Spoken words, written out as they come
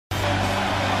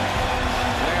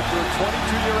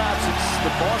22-year absence, the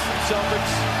Boston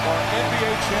Celtics are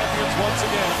NBA champions once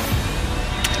again.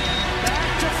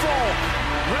 Back to full.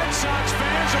 Red Sox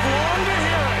fans have longed to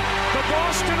hear it. The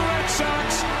Boston Red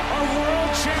Sox are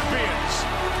world champions.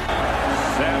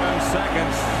 7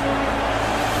 seconds.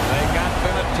 They got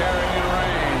Vinatieri in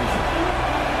range.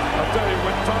 I'll tell you,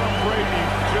 what Tom Brady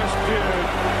just did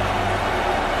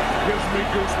gives me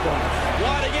goosebumps.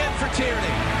 Wide again for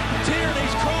Tierney.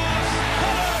 Tierney's cross.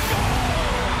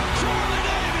 Charlie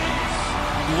Davis.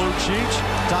 Lucic,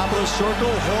 top of the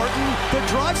circle. Horton, the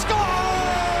drive, score!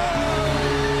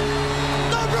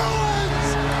 The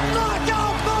Bruins knock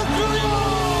out Montreal!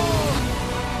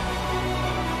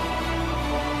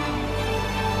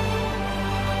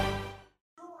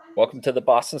 Welcome to the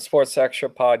Boston Sports Extra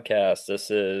podcast.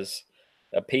 This is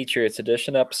a Patriots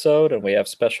edition episode, and we have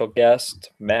special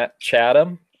guest Matt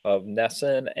Chatham of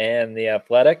NESN and The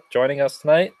Athletic joining us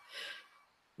tonight.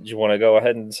 Did you want to go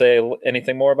ahead and say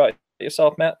anything more about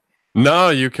yourself, Matt? No,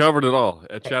 you covered it all.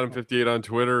 At Chatham58 on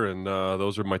Twitter, and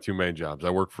those are my two main jobs. I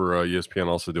work for ESPN,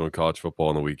 also doing college football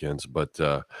on the weekends, but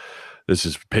this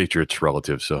is Patriots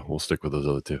relative, so we'll stick with those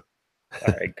other two.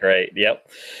 All right, great. Yep.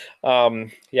 We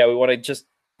want to just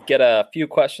get a few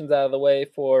questions out of the way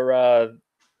for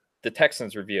the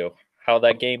Texans review, how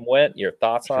that game went, your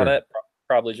thoughts on it,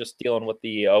 probably just dealing with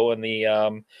the O and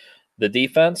the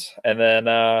defense, and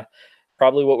then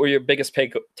probably what were your biggest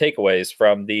takeaways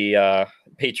from the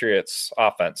Patriots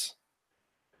offense?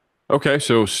 Okay,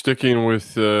 so sticking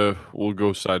with, we'll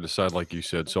go side to side like you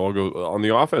said. So I'll go on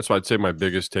the offense. I'd say my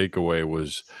biggest takeaway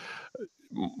was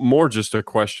more just a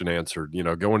question answered. You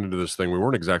know, going into this thing, we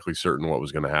weren't exactly certain what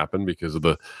was going to happen because of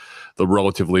the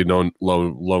relatively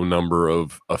low number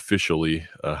of official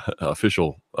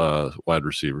wide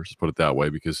receivers. Let's put it that way,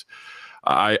 because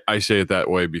I say it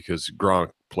that way because Gronk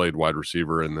played wide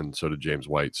receiver, and then so did James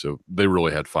White. So they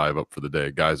really had 5 up for the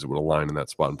day, guys that would align in that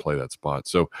spot and play that spot.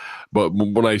 So, but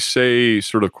when I say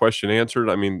sort of question answered,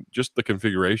 I mean just the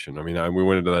configuration. I mean, we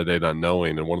went into that day not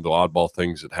knowing, and one of the oddball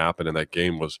things that happened in that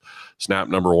game was snap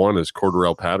number 1 is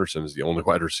Cordarrelle Patterson is the only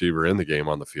wide receiver in the game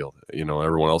on the field. You know,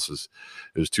 everyone else it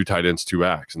was 2 tight ends, 2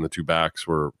 backs, and the 2 backs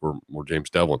were James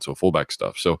Devlin, so fullback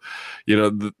stuff. So, you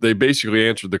know, they basically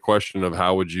answered the question of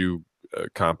how would you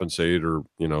compensate or,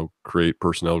 you know, create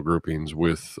personnel groupings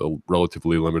with a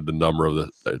relatively limited number of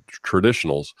the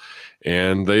traditionals,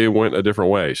 and they went a different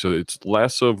way. So it's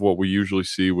less of what we usually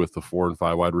see with the 4 and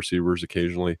 5 wide receivers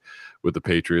occasionally with the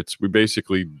Patriots. We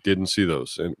basically didn't see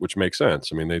those, and which makes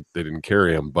sense. I mean, they didn't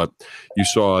carry them, but you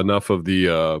saw enough of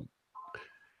the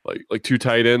like 2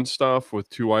 tight end stuff with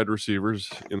 2 wide receivers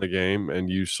in the game, and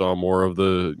you saw more of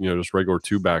the, you know, just regular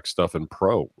 2 back stuff in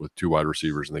pro with 2 wide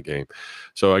receivers in the game.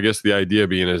 So I guess the idea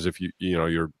being is if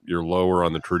you're lower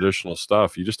on the traditional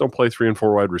stuff, you just don't play 3 and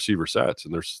 4 wide receiver sets.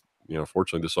 And there's, you know,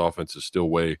 fortunately this offense is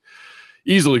still way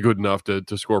easily good enough to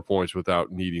score points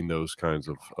without needing those kinds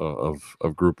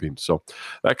of groupings. So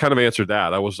that kind of answered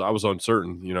that. I was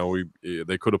uncertain. You know,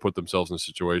 they could have put themselves in a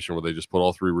situation where they just put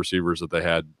all 3 receivers that they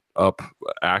had up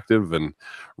active and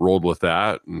rolled with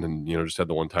that, and then, you know, just had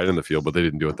the 1 tight in the field, but they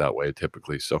didn't do it that way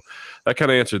typically. So that kind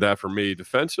of answered that for me.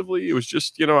 Defensively, it was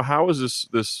just, you know, how is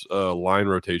this line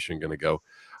rotation going to go?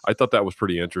 I thought that was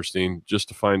pretty interesting just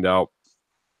to find out.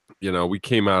 You know, we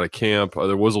came out of camp.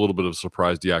 There was a little bit of a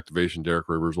surprise deactivation. Derek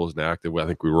Rivers wasn't active. I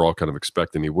think we were all kind of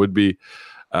expecting he would be.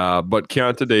 But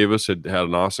Keontae Davis had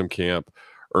an awesome camp,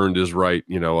 earned his right,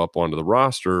 you know, up onto the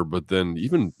roster. But then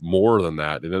even more than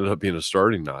that, it ended up being a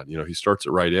starting nod. You know, he starts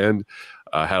at right end,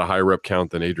 had a higher rep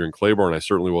count than Adrian Claiborne. I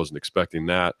certainly wasn't expecting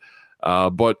that.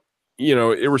 But, you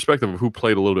know, irrespective of who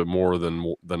played a little bit more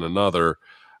than another,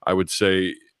 I would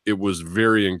say it was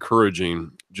very encouraging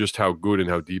just how good and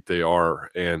how deep they are.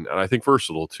 And I think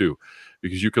versatile too,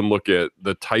 because you can look at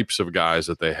the types of guys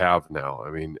that they have now.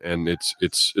 I mean, and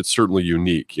it's certainly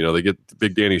unique. You know, they get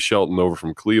Big Danny Shelton over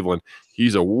from Cleveland.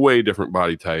 He's a way different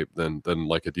body type than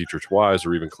like a Dietrich Wise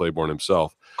or even Claiborne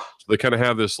himself. So they kind of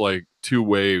have this like 2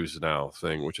 waves now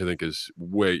thing, which I think is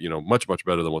way, you know, much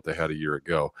better than what they had a year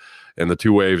ago. And the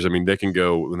 2 waves, I mean, they can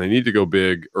go when they need to go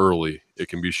big early. It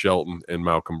can be Shelton and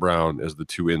Malcolm Brown as the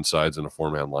 2 insides in a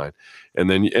 4-man line, and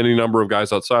then any number of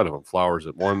guys outside of them. Flowers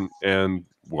at one end,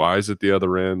 Wise at the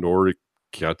other end, or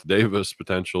Keontae Davis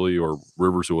potentially, or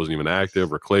Rivers who wasn't even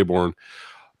active, or Claiborne.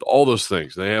 All those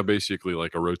things. They have basically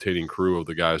like a rotating crew of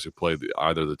the guys who play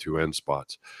either the 2 end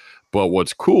spots. But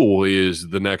what's cool is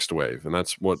the next wave, and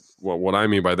that's what I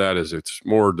mean by that is it's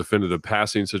more definitive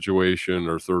passing situation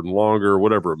or 3rd and longer,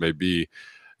 whatever it may be.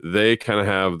 They kind of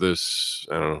have this,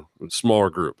 I don't know,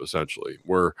 smaller group essentially,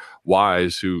 where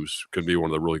Wise, who could be one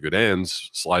of the really good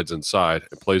ends, slides inside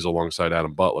and plays alongside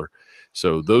Adam Butler.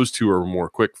 So those two are more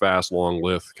quick, fast, long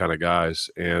lift kind of guys.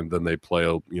 And then they play,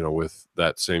 with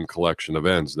that same collection of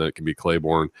ends. And then it can be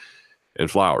Claiborne and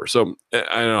Flowers. So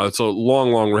I know it's a long,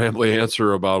 rambly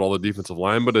answer about all the defensive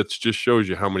line, but it just shows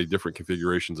you how many different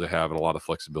configurations they have and a lot of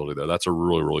flexibility there. That's a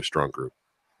really, really strong group.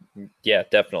 Yeah,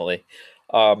 definitely.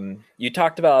 You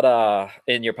talked about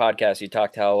in your podcast, you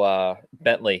talked how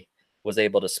Bentley was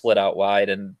able to split out wide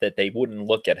and that they wouldn't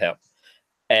look at him,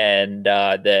 and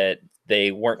that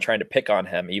they weren't trying to pick on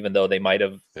him, even though they might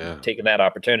have taken that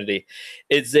opportunity.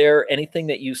 Is there anything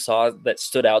that you saw that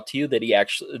stood out to you that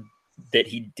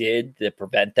he did to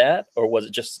prevent that, or was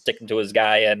it just sticking to his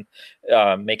guy and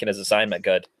making his assignment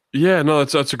good? Yeah, no,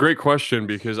 that's a great question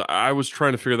because I was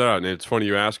trying to figure that out, and it's funny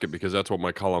you ask it because that's what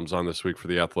my column's on this week for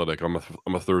The Athletic. I'm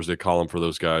a Thursday column for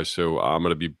those guys, so I'm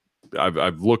going to be.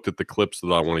 I've looked at the clips that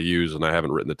I want to use, and I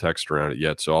haven't written the text around it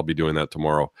yet, so I'll be doing that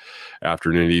tomorrow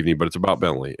afternoon and evening. But it's about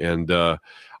Bentley, and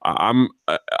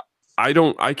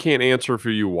I can't answer for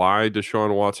you why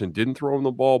Deshaun Watson didn't throw him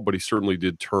the ball, but he certainly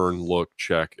did turn, look,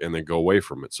 check, and then go away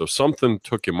from it. So something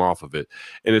took him off of it.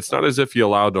 And it's not as if he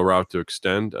allowed the route to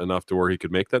extend enough to where he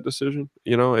could make that decision.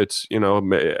 It's,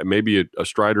 maybe a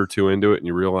stride or two into it and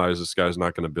you realize this guy's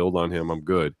not going to build on him. I'm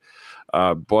good.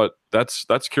 But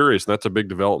that's curious. And that's a big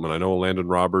development. I know Landon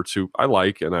Roberts, who I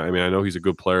like, and I know he's a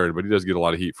good player, but he does get a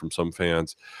lot of heat from some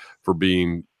fans for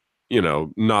being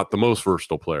not the most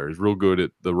versatile player. He's real good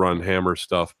at the run hammer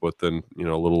stuff, but then, a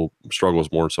little struggles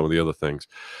more in some of the other things.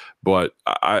 But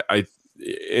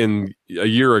in a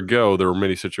year ago, there were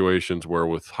many situations where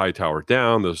with Hightower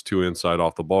down, those two inside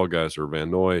off the ball guys are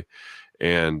Van Noy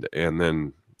and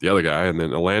then the other guy, and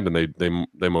then Landon,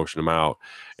 they motioned him out,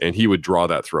 and he would draw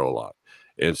that throw a lot.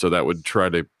 And so that would try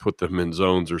to put them in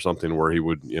zones or something where he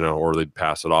would, or they'd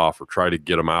pass it off or try to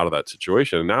get him out of that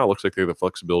situation. And now it looks like they have the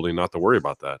flexibility not to worry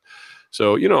about that.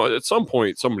 So, at some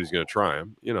point, somebody's going to try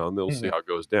him, and they'll see how it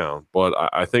goes down. But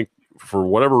I think for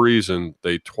whatever reason,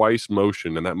 they twice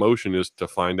motioned, and that motion is to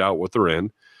find out what they're in.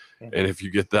 Mm-hmm. And if you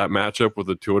get that matchup with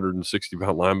a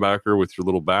 260-pound linebacker with your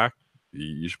little back,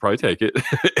 you should probably take it.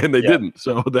 And they didn't.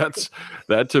 So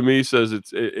that to me says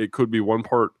it could be one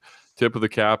part tip of the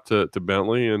cap to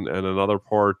Bentley and another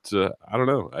part, I don't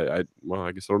know.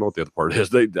 I guess I don't know what the other part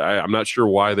is. I'm not sure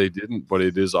why they didn't, but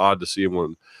it is odd to see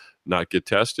him not get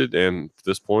tested. And at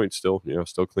this point, still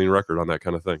clean record on that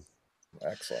kind of thing.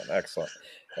 Excellent.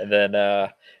 And then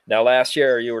now last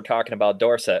year you were talking about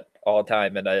Dorsett all the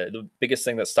time. And the biggest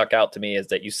thing that stuck out to me is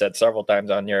that you said several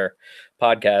times on your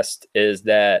podcast is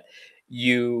that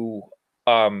you,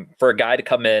 for a guy to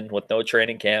come in with no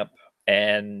training camp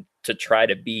and to try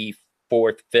to be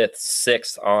 4th, 5th,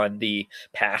 6th on the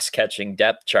pass catching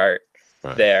depth chart,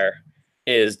 right, there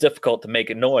is difficult to make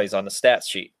a noise on the stat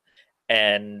sheet.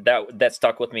 And that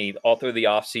stuck with me all through the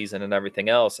offseason and everything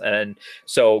else. And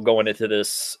so going into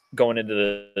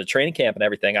the training camp and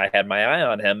everything, I had my eye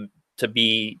on him to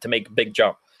make a big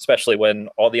jump, especially when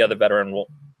all the other veterans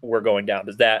were going down.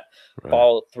 Does that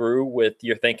follow through with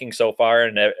your thinking so far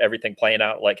and everything playing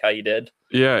out like how you did?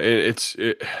 Yeah,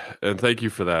 and thank you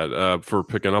for that, for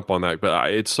picking up on that.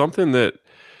 But it's something that,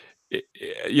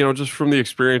 just from the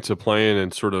experience of playing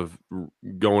and sort of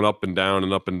going up and down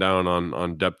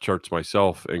on depth charts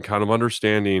myself and kind of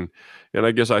understanding, and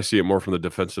I guess I see it more from the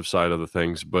defensive side of the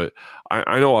things, but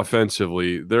I know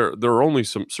offensively there are only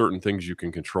some certain things you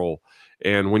can control.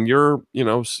 And when you're,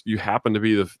 you happen to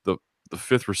be the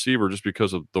 5th receiver just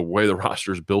because of the way the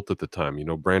roster is built at the time.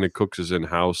 Brandon Cooks is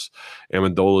in-house.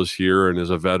 Amendola's here and is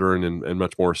a veteran and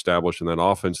much more established in that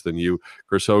offense than you.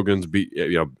 Chris Hogan's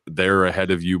they're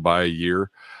ahead of you by a year.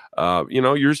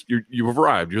 You've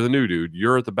arrived. You're the new dude.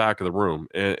 You're at the back of the room.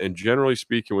 And generally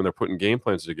speaking, when they're putting game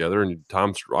plans together and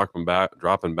Tom's dropping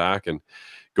back and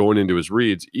going into his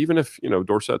reads, even if,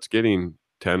 Dorsett's getting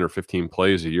 10 or 15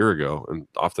 plays a year ago, and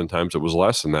oftentimes it was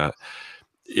less than that,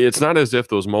 it's not as if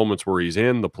those moments where he's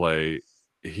in the play,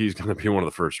 he's going to be one of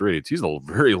the first reads. He's a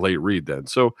very late read then.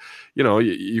 So,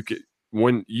 you can,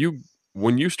 when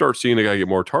you start seeing a guy get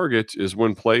more targets is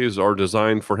when plays are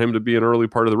designed for him to be an early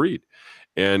part of the read.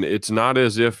 And it's not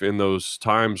as if in those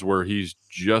times where he's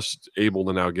just able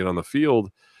to now get on the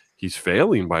field, he's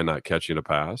failing by not catching a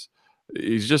pass.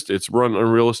 It's run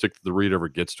unrealistic that the read ever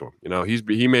gets to him.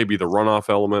 He may be the runoff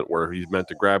element where he's meant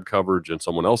to grab coverage and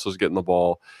someone else is getting the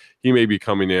ball. he may be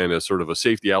coming in as sort of a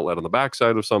safety outlet on the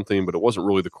backside of something, but it wasn't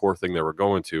really the core thing they were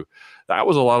going to. That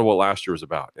was a lot of what last year was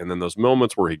about. And then those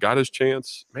moments where he got his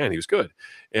chance, man, he was good.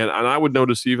 And I would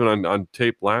notice even on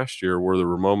tape last year where there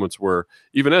were moments where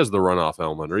even as the runoff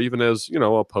element or even as,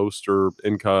 a post or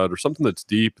in cut or something that's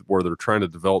deep where they're trying to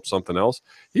develop something else,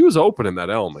 he was open in that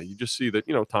element. You just see that,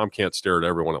 Tom can't stare at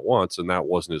everyone at once, and that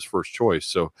wasn't his first choice.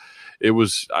 So it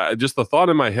was just the thought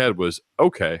in my head was,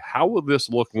 okay, how will this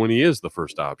look when he is the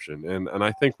first option? And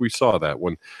I think we saw that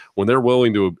when they're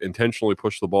willing to intentionally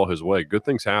push the ball his way, good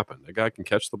things happen. The guy can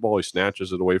catch the ball. He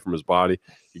snatches it away from his body.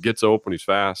 He gets open. He's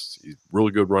fast. He's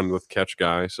really good run with catch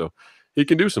guy. So he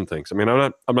can do some things. I mean,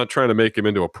 I'm not trying to make him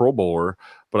into a Pro Bowler,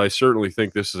 but I certainly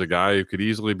think this is a guy who could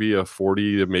easily be a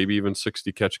 40 to maybe even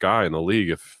 60 catch guy in the league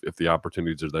if the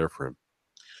opportunities are there for him.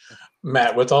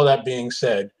 Matt, with all that being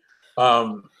said,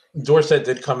 Dorsett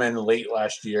did come in late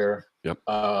last year. Yep.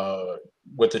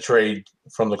 With the trade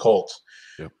from the Colts.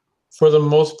 Yep. For the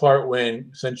most part,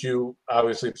 since you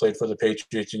obviously played for the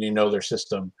Patriots and you know their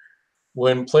system,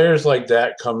 when players like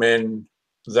that come in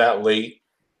that late,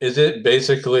 is it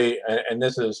basically, and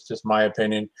this is just my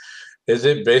opinion, is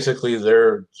it basically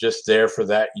they're just there for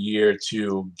that year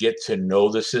to get to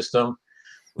know the system?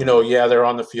 Yeah, they're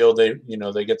on the field. They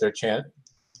get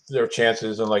their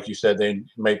chances, and like you said, they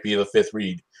might be the fifth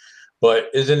read. But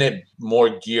isn't it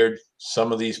more geared,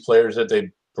 some of these players that they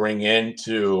bring in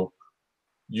to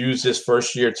use this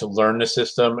first year to learn the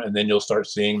system, and then you'll start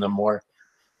seeing them more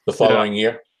the following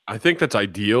year? I think that's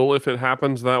ideal if it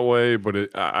happens that way, but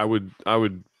I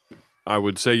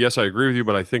would say, yes, I agree with you,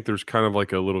 but I think there's kind of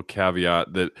like a little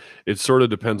caveat that it sort of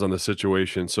depends on the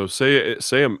situation. So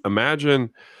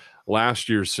imagine last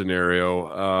year's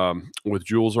scenario with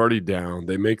Jules already down,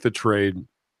 they make the trade.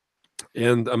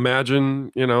 And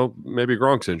imagine, maybe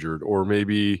Gronk's injured or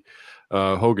maybe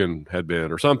Hogan had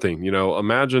been or something,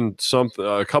 imagine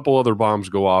a couple other bombs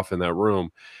go off in that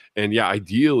room. And yeah,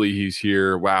 ideally he's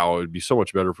here. Wow. It'd be so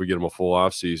much better if we get him a full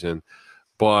off season.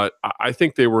 But I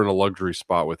think they were in a luxury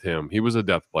spot with him. He was a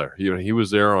depth player. He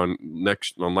was there on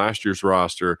last year's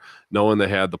roster, knowing they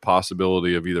had the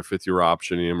possibility of either fifth year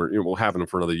optioning him or having him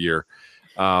for another year.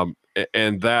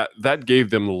 And that gave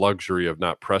them the luxury of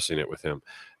not pressing it with him.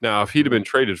 Now, if he'd have been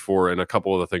traded for and a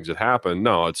couple of the things that happened,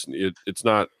 no, it's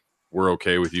not. We're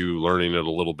okay with you learning it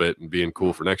a little bit and being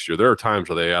cool for next year. There are times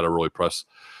where they had to really press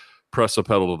the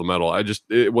pedal to the metal.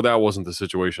 That wasn't the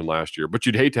situation last year. But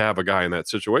you'd hate to have a guy in that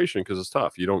situation because it's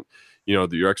tough. You don't,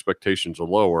 your expectations are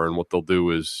lower, and what they'll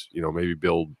do is, maybe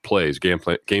build plays, game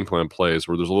plan plays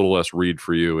where there's a little less read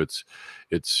for you. It's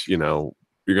you're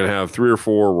going to have 3 or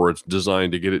 4 where it's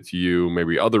designed to get it to you.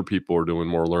 Maybe other people are doing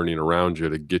more learning around you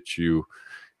to get you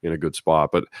in a good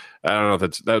spot. But I don't know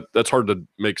if that's hard to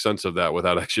make sense of that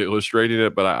without actually illustrating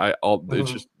it. But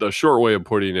it's just the short way of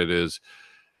putting it is,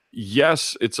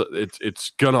 yes, it's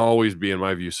going to always be, in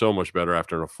my view, so much better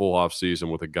after a full off season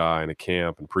with a guy in a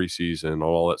camp and preseason,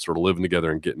 all that sort of living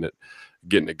together and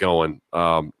getting it going.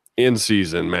 In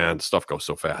season, man, stuff goes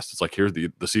so fast. It's like, here's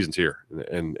the season's here,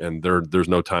 and there's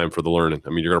no time for the learning. I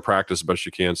mean, you're going to practice as best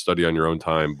you can, study on your own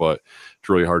time, but it's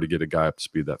really hard to get a guy up to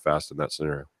speed that fast in that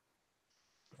scenario.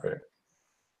 Right.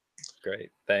 Great,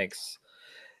 thanks.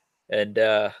 And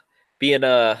being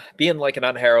like an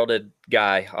unheralded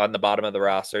guy on the bottom of the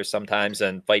roster sometimes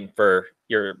and fighting for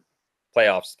your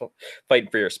playoffs, fighting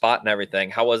for your spot and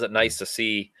everything, how was it nice to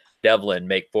see Devlin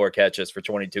make 4 catches for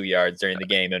 22 yards during the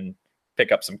game and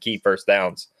pick up some key first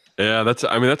downs? Yeah, that's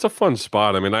a fun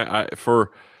spot. I mean, I for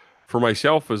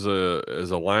myself as a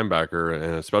linebacker and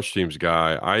a special teams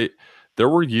guy, there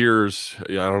were years,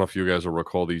 I don't know if you guys will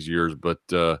recall these years, but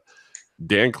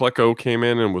Dan Klecko came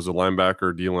in and was a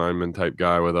linebacker, D lineman type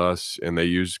guy with us, and they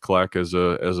used Kleck as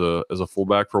a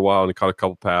fullback for a while, and he caught a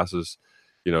couple passes,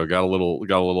 got a little of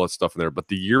that stuff in there. But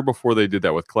the year before they did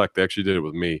that with Kleck, they actually did it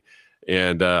with me.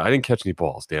 And I didn't catch any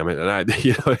balls, damn it. And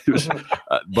it was,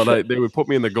 but they would put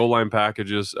me in the goal line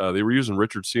packages. They were using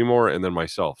Richard Seymour and then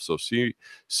myself. So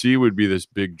C would be this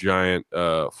big giant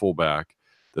fullback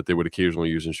that they would occasionally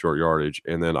use in short yardage.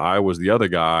 And then I was the other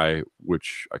guy,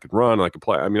 which I could run, I could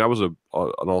play. I mean, I was an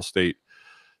all-state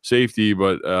safety,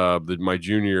 but my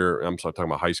junior, I'm talking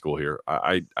about high school here,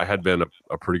 I had been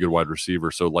a pretty good wide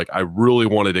receiver. So like I really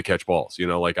wanted to catch balls,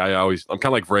 like I'm kind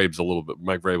of like Vrabes a little bit,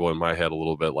 Mike Vrabel in my head a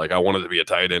little bit. Like I wanted to be a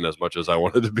tight end as much as I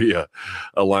wanted to be a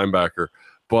linebacker.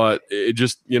 But it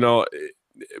just,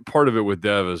 part of it with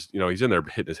Dev is, he's in there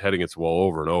hitting his head against the wall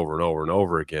over and over and over and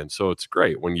over again. So it's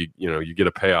great when you get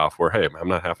a payoff where, hey, I'm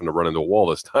not having to run into a wall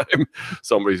this time.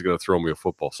 Somebody's going to throw me a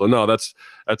football. So no, that's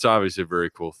obviously a very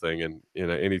cool thing. And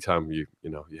anytime you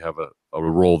have a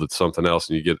role that's something else,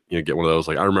 and you get one of those,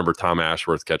 like I remember Tom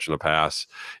Ashworth catching a pass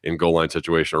in goal line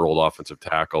situation, a rolled offensive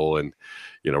tackle, and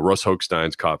Russ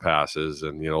Hochstein's caught passes,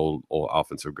 and old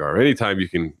offensive guard. Anytime you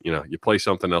can, you play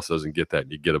something else doesn't get that,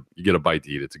 and you get a bite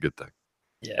to eat. It's a good thing.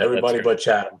 Yeah, everybody but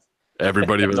Chatham.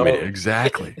 Everybody but me,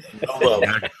 exactly.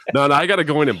 No, I got to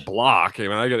go in and block. I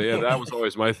mean, that was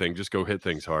always my thing. Just go hit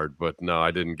things hard. But no, I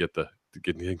didn't get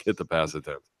the pass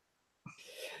attempt.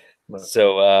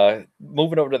 So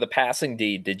moving over to the passing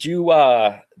D, did you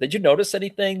notice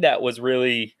anything that was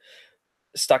really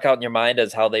stuck out in your mind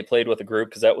as how they played with the group?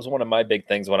 Because that was one of my big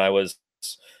things when I was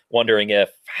wondering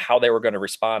how they were going to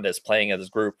respond as playing as a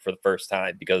group for the first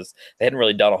time, because they hadn't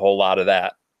really done a whole lot of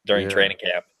that during training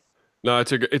camp. No,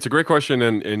 it's a great question,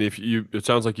 and it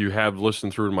sounds like you have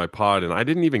listened through to my pod, and I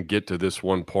didn't even get to this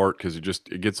one part because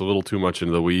it gets a little too much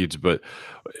into the weeds, but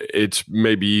it's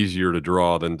maybe easier to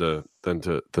draw than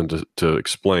to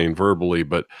explain verbally.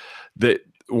 But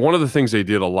one of the things they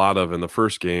did a lot of in the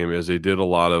first game is they did a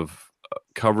lot of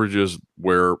coverages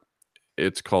where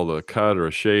it's called a cut or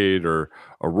a shade or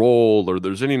a roll, or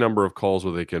there's any number of calls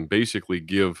where they can basically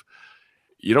give.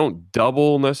 You don't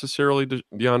double necessarily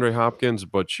DeAndre Hopkins,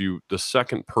 but the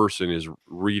second person is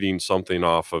reading something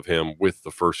off of him with the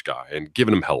first guy and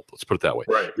giving him help. Let's put it that way.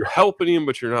 Right. You're helping him,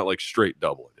 but you're not like straight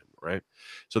doubling him, right?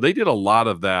 So they did a lot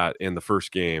of that in the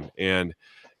first game, and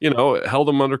it held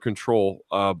him under control.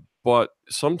 But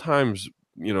sometimes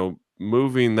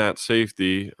moving that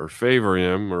safety or favoring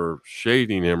him or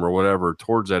shading him or whatever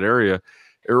towards that area,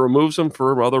 it removes them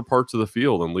from other parts of the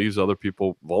field and leaves other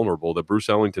people vulnerable. The Bruce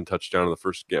Ellington touchdown in the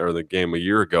first game, or the game a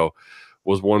year ago,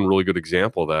 was one really good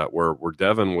example of that, where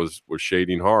Devin was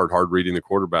shading hard reading the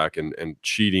quarterback and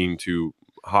cheating to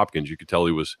Hopkins. You could tell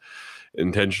he was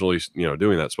intentionally,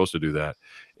 doing that, supposed to do that.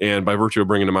 And by virtue of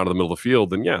bringing him out of the middle of the field,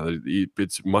 then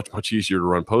it's much, much easier to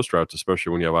run post routes,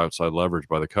 especially when you have outside leverage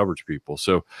by the coverage people.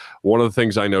 So one of the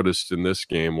things I noticed in this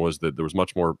game was that there was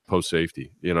much more post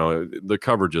safety. The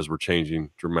coverages were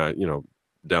changing dramatic,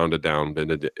 down to down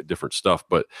and different stuff.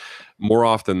 But more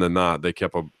often than not, they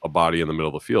kept a body in the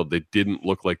middle of the field. They didn't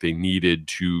look like they needed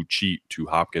to cheat to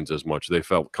Hopkins as much. They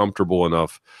felt comfortable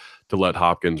enough to let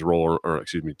Hopkins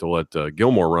to let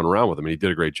Gilmore run around with him, and he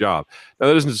did a great job. Now,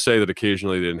 that isn't to say that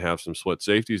occasionally they didn't have some split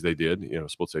safeties. They did,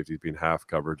 split safeties being half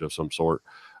coverage of some sort,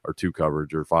 or two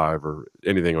coverage, or five, or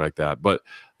anything like that. But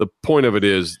the point of it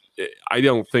is, I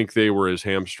don't think they were as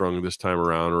hamstrung this time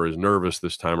around or as nervous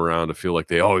this time around to feel like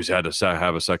they always had to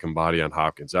have a second body on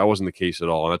Hopkins. That wasn't the case at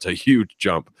all, and that's a huge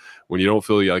jump. When you don't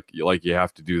feel like you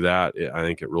have to do that, I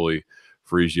think it really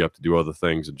frees you up to do other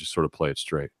things and just sort of play it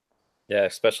straight. Yeah,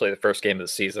 especially the first game of the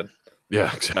season.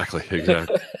 Yeah, exactly.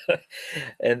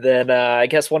 And then I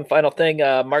guess one final thing,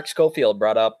 Mark Schofield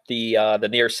brought up the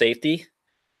near safety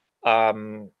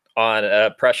on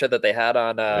pressure that they had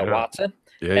on Watson.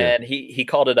 Yeah. And he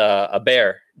called it a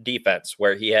bear defense,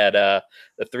 where he had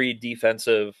the three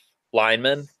defensive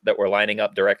linemen that were lining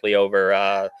up directly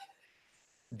over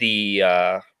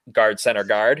the center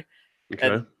guard. Okay.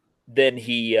 And then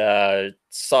he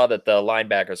saw that the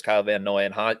linebackers, Kyle Van Noy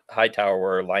and Hightower,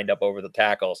 were lined up over the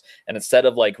tackles. And instead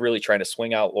of really trying to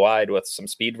swing out wide with some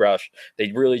speed rush,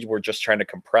 they really were just trying to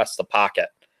compress the pocket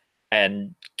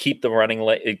and keep the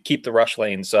rush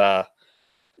lanes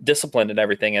disciplined and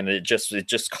everything. And it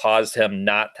just caused him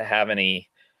not to have any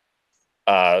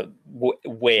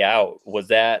way out. Was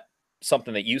that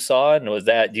something that you saw? And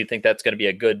do you think that's going to be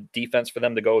a good defense for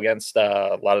them to go against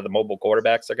a lot of the mobile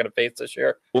quarterbacks they're going to face this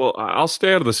year? Well, I'll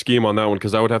stay out of the scheme on that one,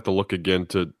 because I would have to look again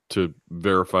to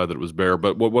verify that it was Bear.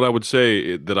 But what I would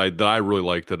say that I really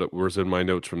liked, that it was in my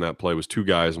notes from that play, was two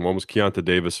guys, and one was Keonta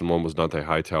Davis and one was Dante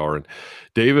Hightower. And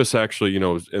Davis actually, in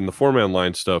the 4-man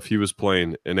line stuff, he was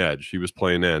playing an edge. He was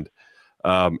playing end.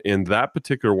 In that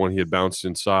particular one, he had bounced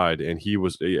inside, and he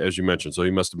was, as you mentioned, so he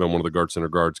must have been one of the guard center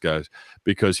guards guys,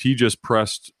 because he just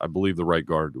pressed, I believe, the left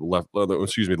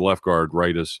guard,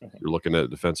 right, as you're looking at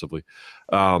it defensively.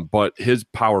 But his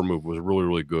power move was really,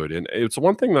 really good. And it's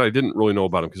one thing that I didn't really know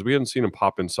about him, because we hadn't seen him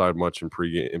pop inside much in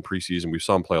preseason. We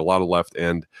saw him play a lot of left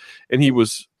end, and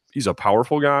he's a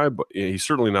powerful guy, but he's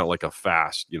certainly not like a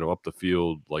fast, up the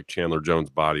field, like Chandler Jones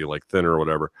body, like thinner or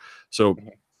whatever. So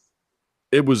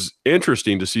it was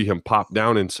interesting to see him pop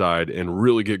down inside and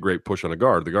really get great push on a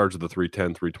guard. The guards are the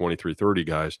 310, 320, 330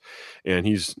 guys, and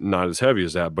he's not as heavy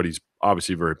as that, but he's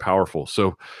obviously very powerful.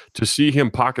 So to see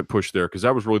him pocket push there, because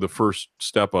that was really the first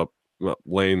step up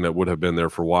lane that would have been there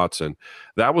for Watson.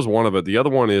 That was one of it. The other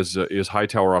one is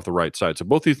Hightower off the right side. So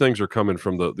both these things are coming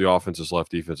from the offense's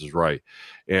left, defense's right,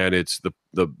 and it's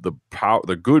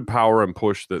the good power and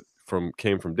push that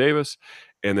came from Davis.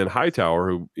 And then Hightower,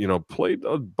 who, played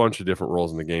a bunch of different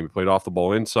roles in the game. He played off the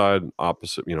ball inside,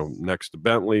 opposite, next to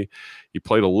Bentley. He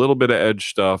played a little bit of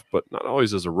edge stuff, but not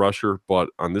always as a rusher. But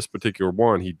on this particular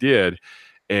one, he did.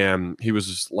 And he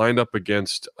was lined up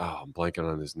against, I'm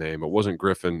blanking on his name. It wasn't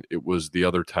Griffin. It was the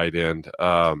other tight end.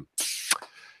 Blanking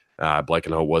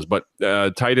who it was. But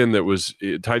tight end was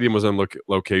on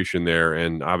location there.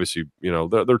 And obviously,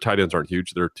 their tight ends aren't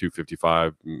huge. They're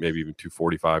 255, maybe even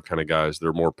 245 kind of guys.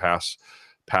 They're more pass.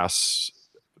 I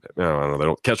don't know. They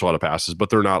don't catch a lot of passes, but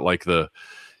they're not like they're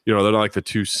not like the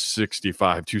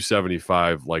 265,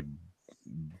 275 like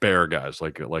bear guys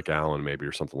like Allen maybe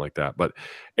or something like that. But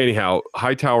anyhow,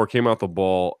 Hightower came out the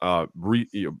ball,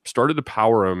 started to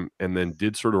power him, and then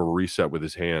did sort of a reset with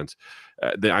his hands.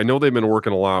 I know they've been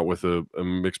working a lot with a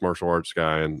mixed martial arts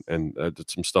guy, and did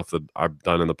some stuff that I've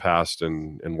done in the past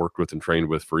and worked with and trained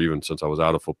with for even since I was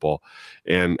out of football.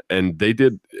 And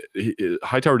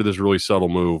Hightower did this really subtle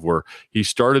move where he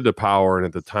started to power, and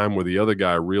at the time where the other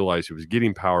guy realized he was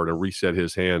getting powered and reset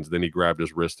his hands, then he grabbed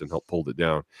his wrist and helped pulled it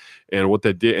down. And what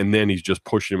that did, and then he's just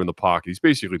pushing him in the pocket. He's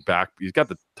basically he's got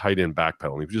the tight end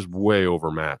backpedaling. He was just way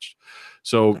overmatched.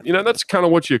 So, that's kind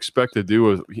of what you expect to do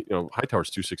with,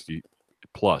 Hightower's 260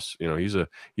 plus. He's a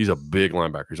big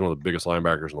linebacker. He's one of the biggest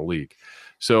linebackers in the league.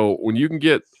 So when you can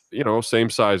get, same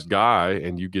sized guy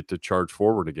and you get to charge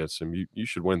forward against him, you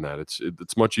should win that.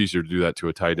 It's much easier to do that to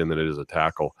a tight end than it is a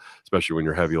tackle, especially when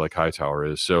you're heavy like Hightower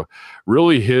is. So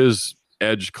really his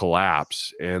edge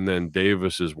collapse and then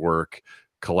Davis's work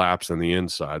collapse on the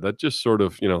inside. That just sort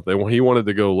of, he wanted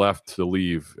to go left to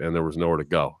leave and there was nowhere to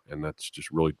go. And that's just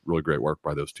really, really great work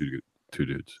by those two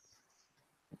dudes.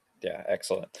 Yeah,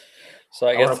 excellent. So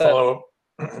I guess want to follow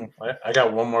up. I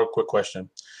got one more quick question.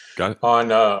 Got it.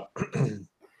 On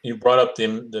you brought up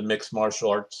the mixed martial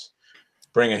arts,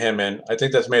 bringing him in. I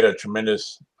think that's made a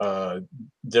tremendous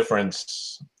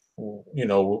difference.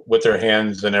 With their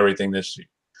hands and everything this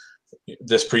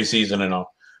preseason and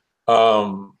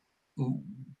all.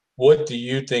 What do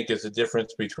you think is the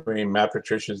difference between Matt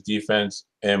Patricia's defense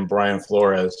and Brian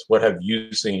Flores? What have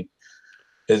you seen?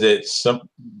 Is it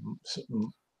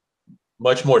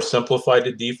much more simplified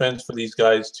the defense for these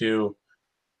guys to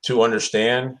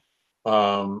understand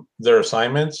their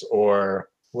assignments, or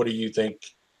what do you think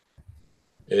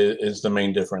is the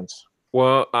main difference?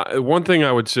 Well, one thing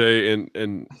I would say, and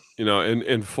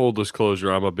in full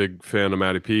disclosure, I'm a big fan of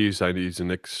Matty Pease. He's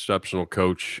an exceptional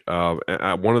coach.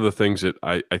 One of the things that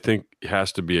I think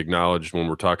has to be acknowledged when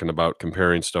we're talking about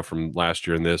comparing stuff from last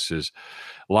year and this is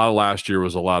a lot of last year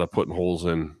was a lot of putting holes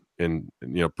in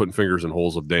putting fingers in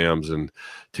holes of dams and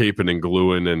taping and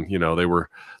gluing, and they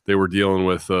were dealing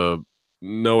with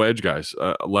no edge guys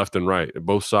left and right.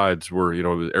 Both sides were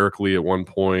Eric Lee at one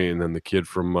point, and then the kid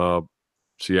from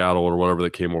Seattle or whatever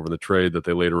that came over the trade that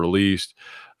they later released,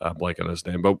 blank on his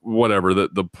name, but whatever.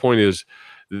 The point is,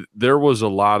 there was a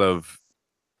lot of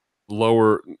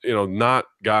lower, not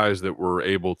guys that were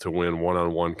able to win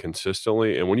one-on-one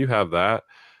consistently. And when you have that,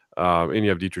 and you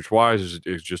have Dietrich Wise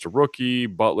is just a rookie,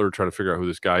 Butler trying to figure out who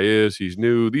this guy is. He's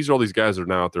new. These are all these guys that are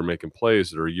now out there making plays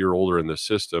that are a year older in the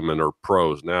system and are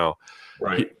pros now.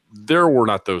 Right. There were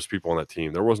not those people on that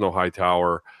team. There was no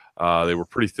Hightower. They were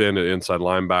pretty thin at inside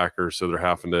linebackers, so they're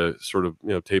having to sort of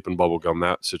tape and bubble gum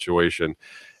that situation.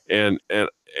 And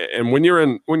when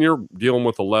you're dealing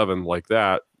with 11 like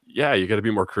that, yeah, you got to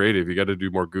be more creative. You got to do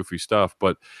more goofy stuff.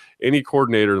 But any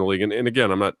coordinator in the league, and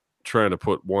again, I'm not trying to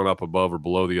put one up above or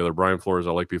below the other. Brian Flores,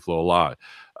 I like Buffalo a lot,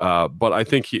 but I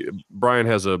think Brian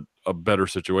has a better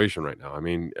situation right now. I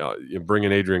mean, you bring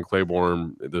in Adrian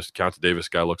Claiborne, this County Davis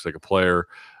guy looks like a player.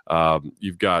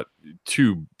 You've got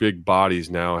two big bodies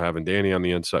now, having Danny on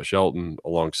the inside, Shelton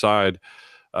alongside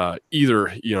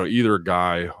either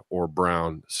Guy or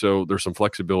Brown. So there's some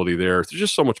flexibility there. There's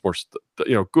just so much more,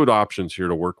 good options here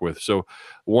to work with. So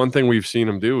one thing we've seen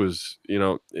him do is,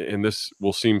 and this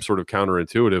will seem sort of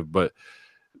counterintuitive, but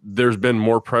there's been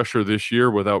more pressure this year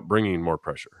without bringing more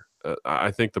pressure.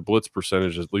 I think the blitz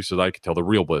percentage, at least as I could tell, the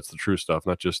real blitz, the true stuff,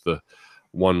 not just the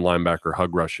one linebacker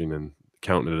hug rushing and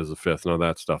counting it as a fifth, none of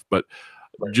that stuff, but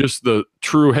just the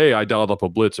true, hey, I dialed up a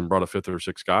blitz and brought a fifth or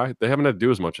sixth guy. They haven't had to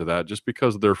do as much of that just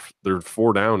because they're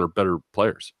 4 down or better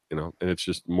players, and it's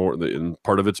just more, and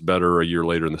part of it's better a year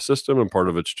later in the system, and part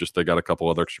of it's just they got a couple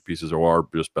other extra pieces or are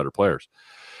just better players.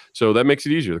 So that makes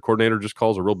it easier. The coordinator just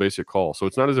calls a real basic call. So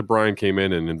it's not as if Brian came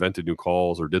in and invented new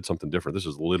calls or did something different. This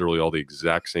is literally all the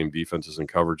exact same defenses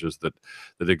and coverages that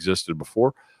existed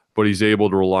before. but he's able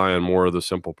to rely on more of the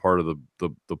simple part of the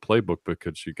playbook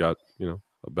because you got,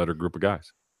 a better group of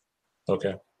guys.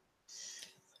 Okay.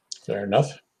 Fair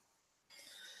enough.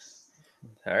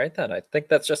 All right, then. I think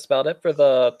that's just about it for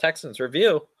the Texans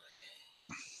review.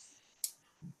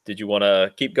 Did you want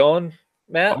to keep going,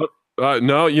 Matt?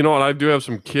 No, you know what? I do have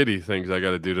some kiddie things I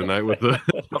got to do tonight with the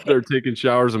up there taking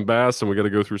showers and baths, and we got to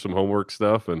go through some homework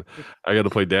stuff, and I got to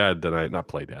play dad tonight. Not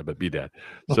play dad, but be dad.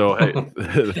 So, hey,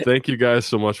 thank you guys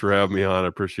so much for having me on. I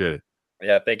appreciate it.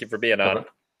 Yeah, thank you for being on.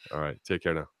 All right, take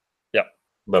care now. Yep.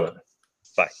 Bye-bye.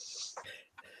 Bye.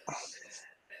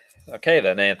 Okay,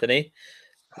 then, Anthony.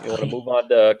 You want to move on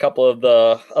to a couple of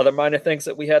the other minor things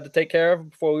that we had to take care of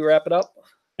before we wrap it up?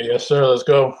 Yes, sir. Let's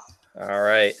go. All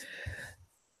right.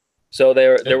 So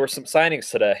there were some signings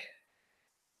today.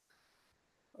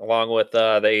 Along with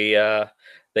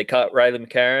they cut Riley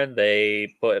McCarron,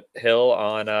 they put Hill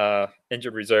on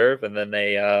injured reserve, and then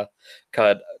they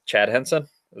cut Chad Henson.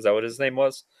 Is that what his name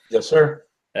was? Yes, sir.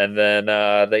 And then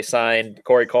they signed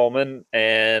Corey Coleman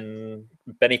and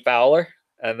Benny Fowler,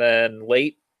 and then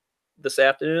late this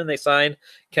afternoon they signed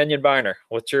Kenyon Barner.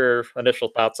 What's your initial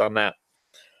thoughts on that?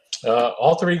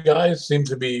 All three guys seem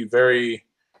to be very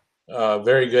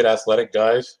good athletic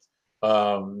guys.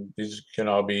 These can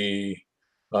all be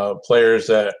players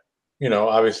that,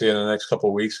 obviously in the next couple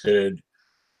of weeks could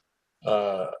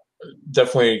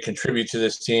definitely contribute to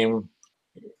this team,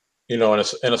 in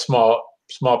a small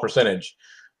percentage.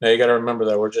 Now you got to remember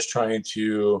that we're just trying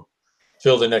to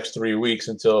fill the next 3 weeks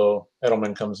until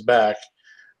Edelman comes back,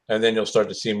 and then you'll start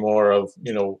to see more of,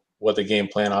 what the game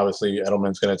plan. Obviously,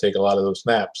 Edelman's going to take a lot of those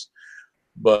snaps,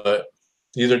 but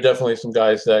these are definitely some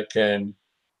guys that can,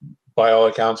 by all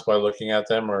accounts, by looking at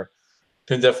them, or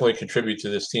can definitely contribute to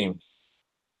this team.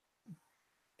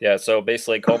 Yeah, so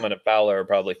basically Coleman and Fowler are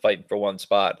probably fighting for one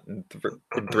spot in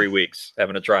 3 weeks,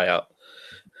 having a tryout.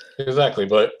 Exactly,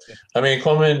 but I mean,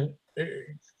 Coleman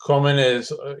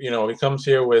is, he comes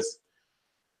here with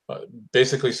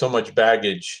basically so much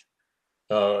baggage,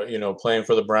 playing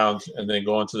for the Browns and then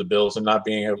going to the Bills and not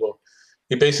being able.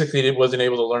 He basically wasn't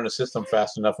able to learn the system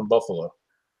fast enough in Buffalo.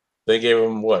 They gave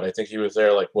him what? I think he was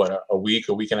there like a week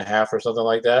and a half or something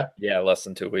like that. Yeah, less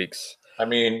than 2 weeks. I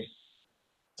mean,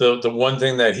 the one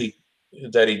thing that he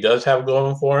does have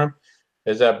going for him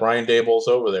is that Brian Daboll's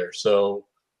over there. So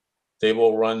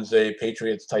Daboll runs a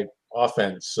Patriots type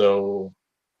offense. So,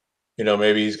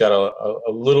 maybe he's got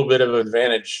a little bit of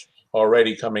advantage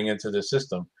already coming into the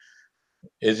system.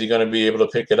 Is he going to be able to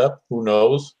pick it up? Who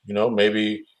knows?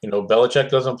 Maybe, Belichick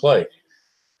doesn't play.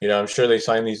 I'm sure they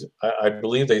signed these. I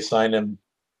believe they signed him.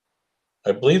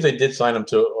 I believe they did sign him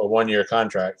to a 1-year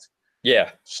contract. Yeah.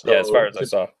 So as far as I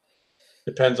saw.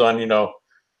 Depends on,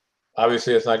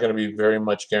 obviously it's not going to be very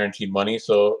much guaranteed money.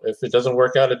 So if it doesn't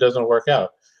work out, it doesn't work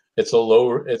out. It's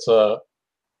a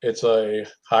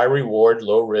high reward,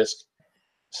 low risk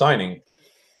signing.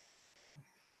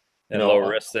 And low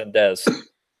risk than Dez.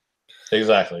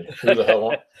 Exactly. Who the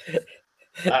hell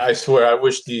I swear, I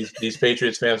wish these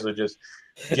Patriots fans would just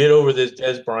get over this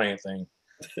Dez Bryant thing.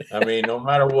 I mean, no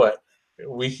matter what,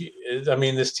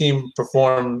 this team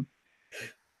performed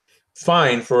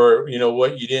fine for,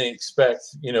 what you didn't expect,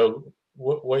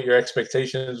 what your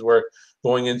expectations were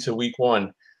going into week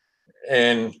 1.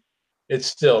 And it's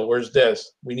still, where's Dez?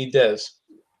 We need Dez.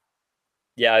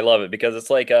 Yeah, I love it because it's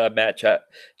like Matt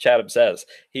Chatham says.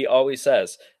 He always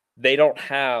says they don't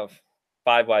have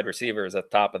 5 wide receivers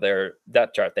at the top of their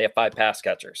depth chart. They have 5 pass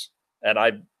catchers. And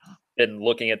I've been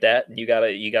looking at that, and you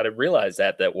gotta realize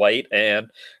that White and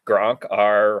Gronk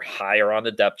are higher on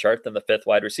the depth chart than the 5th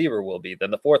wide receiver will be, than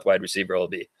the 4th wide receiver will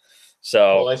be.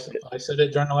 So I said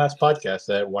it during the last podcast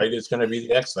that White is going to be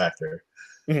the X factor,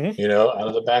 mm-hmm. Out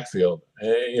of the backfield.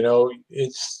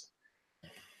 It's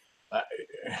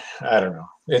I don't know.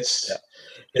 It's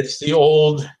the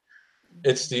old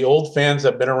fans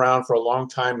that have been around for a long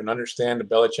time and understand the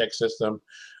Belichick system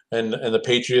and the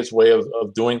Patriots way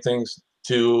of doing things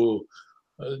to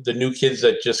the new kids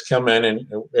that just come in and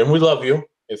we love you.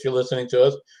 If you're listening to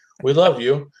us, we love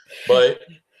you, but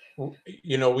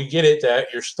we get it that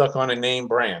you're stuck on a name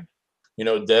brand,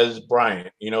 Dez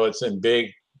Bryant, it's in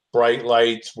big bright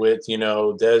lights with,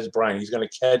 Dez Bryant. He's going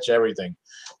to catch everything.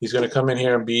 He's going to come in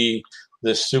here and be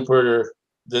the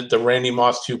Randy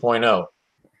Moss 2.0.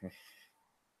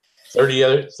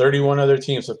 31 other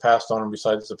teams have passed on him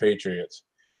besides the Patriots.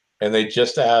 And they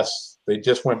just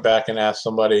went back and asked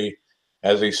somebody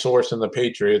as a source in the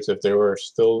Patriots if they were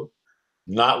still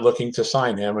not looking to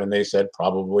sign him. And they said,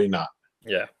 probably not.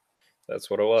 Yeah, that's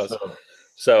what it was.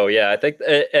 So yeah, I think,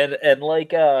 and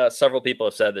like several people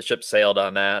have said, the ship sailed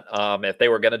on that. If they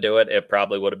were going to do it, it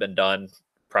probably would have been done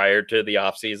prior to the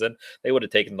offseason, they would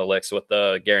have taken the licks with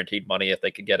the guaranteed money if they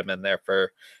could get him in there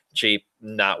for cheap,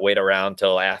 not wait around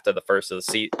till after the first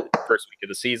week of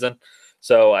the season.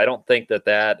 So I don't think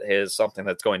that is something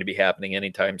that's going to be happening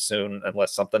anytime soon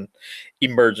unless something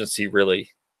emergency really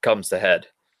comes to head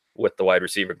with the wide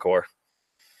receiver core.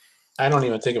 I don't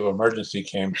even think if emergency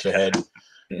came to head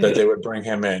that they would bring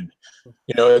him in.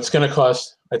 It's going to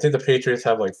cost. I think the Patriots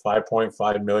have like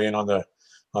 $5.5 million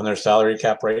on their salary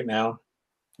cap right now.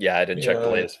 Yeah, I didn't check the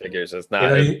latest figures. It's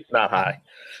not not high.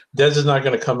 Dez is not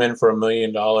going to come in for $1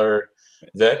 million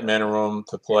vet minimum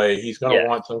to play. He's going to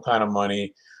want some kind of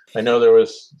money. I know there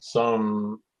was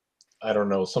some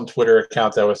Twitter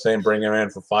account that was saying bring him in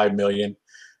for $5 million.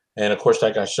 And of course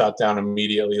that got shot down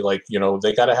immediately. Like,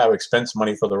 they got to have expense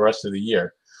money for the rest of the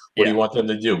year. What do you want them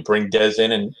to do? Bring Dez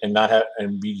in and not have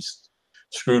and be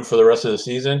screwed for the rest of the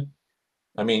season?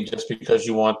 I mean, just because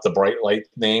you want the bright light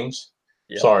names?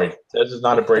 Yep. Sorry, Dez is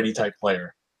not a Brady type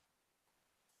player.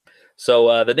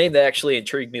 So the name that actually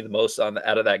intrigued me the most out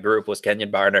of that group was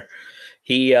Kenyon Barner.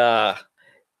 He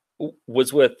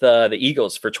was with the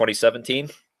Eagles for 2017,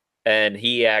 and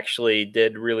he actually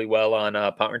did really well on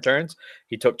punt returns.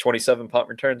 He took 27 punt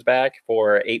returns back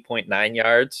for 8.9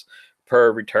 yards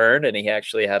per return, and he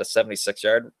actually had a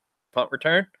 76-yard punt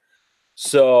return.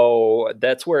 So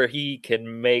that's where he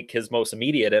can make his most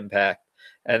immediate impact.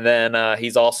 And then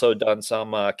he's also done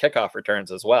some kickoff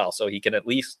returns as well. So he can at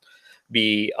least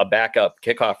be a backup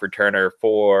kickoff returner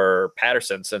for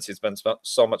Patterson since he's been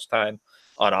so much time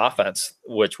on offense,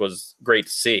 which was great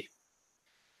to see.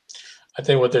 I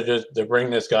think what they're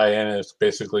bringing this guy in is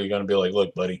basically going to be like,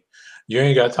 look, buddy, you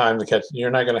ain't got time to catch.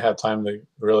 You're not going to have time to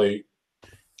really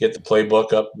get the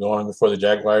playbook up going before the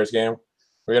Jaguars game.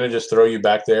 We're going to just throw you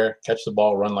back there, catch the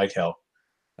ball, run like hell.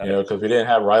 Because we didn't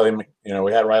have Riley.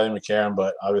 We had Riley McCarron,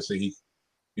 but obviously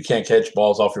you can't catch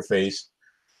balls off your face.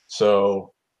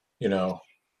 So,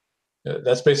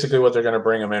 that's basically what they're going to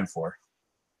bring him in for.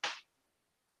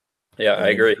 Yeah, I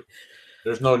agree.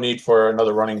 There's no need for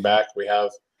another running back. We have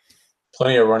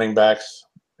plenty of running backs.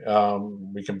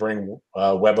 We can bring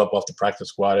Webb up off the practice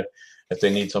squad if they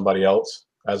need somebody else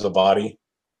as a body.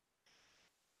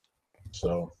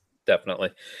 So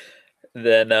definitely.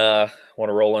 Then I want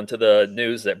to roll into the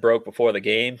news that broke before the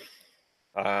game.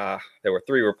 There were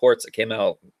 3 reports that came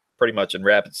out pretty much in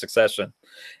rapid succession.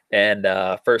 And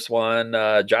first one,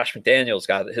 Josh McDaniels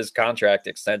got his contract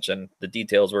extension. The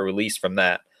details were released from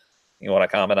that. You want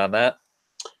to comment on that?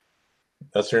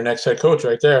 That's your next head coach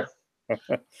right there.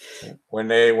 When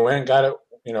they went and got it,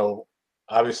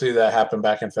 obviously that happened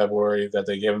back in February that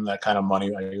they gave him that kind of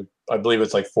money. I believe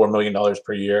it's like $4 million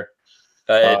per year.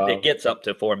 It gets up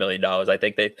to $4 million. I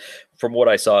think from what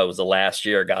I saw, it was the last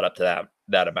year got up to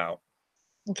that amount.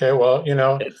 Okay, well,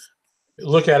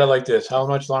 look at it like this: how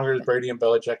much longer is Brady and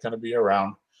Belichick going to be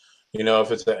around?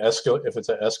 If it's an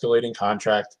escalating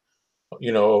contract,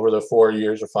 over the 4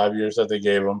 years or 5 years that they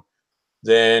gave him,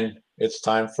 then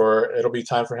it'll be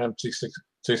time for him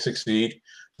to succeed.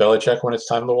 Belichick when it's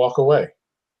time to walk away.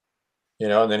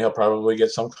 And then he'll probably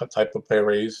get some type of pay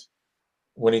raise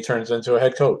when he turns into a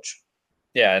head coach.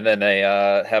 Yeah, and then they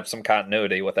have some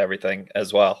continuity with everything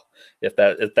as well, if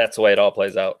that's the way it all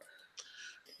plays out.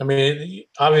 I mean,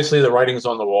 obviously the writing's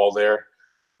on the wall there.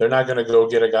 They're not going to go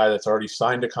get a guy that's already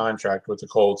signed a contract with the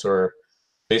Colts or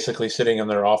basically sitting in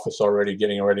their office already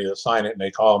getting ready to sign it, and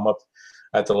they call him up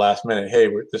at the last minute, hey,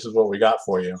 this is what we got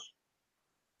for you.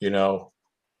 The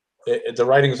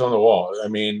writing's on the wall. I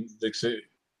mean,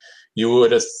 you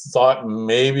would have thought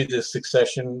maybe the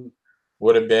succession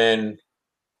would have been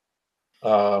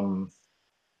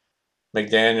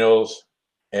McDaniels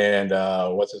and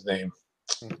what's his name?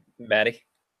 Matty?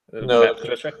 No,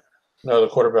 the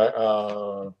quarterback,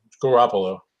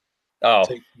 Garoppolo. Oh,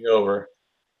 taking over.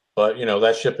 But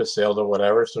that ship has sailed or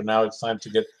whatever. So now it's time to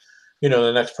get,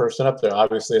 the next person up there.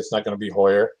 Obviously, it's not going to be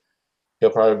Hoyer.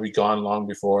 He'll probably be gone long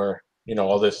before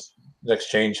all this next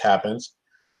change happens.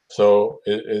 So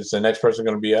is the next person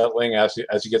going to be Etling as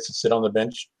he gets to sit on the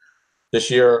bench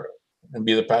this year and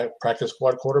be the practice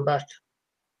squad quarterback?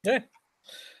 Yeah.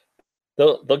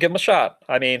 They'll give him a shot.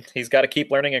 I mean, he's got to keep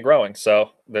learning and growing.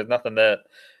 So there's nothing that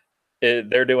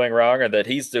they're doing wrong or that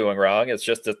he's doing wrong. It's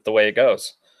just the way it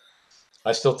goes.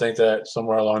 I still think that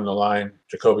somewhere along the line,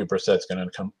 Jacoby Brissett's going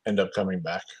to end up coming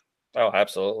back. Oh,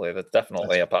 absolutely. That's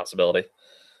definitely a possibility.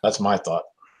 That's my thought.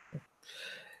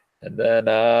 And then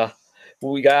there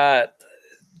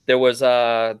was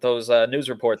those news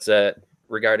reports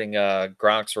regarding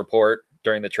Gronk's report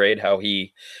during the trade, how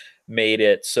he made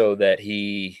it so that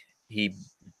he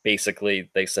basically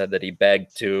they said that he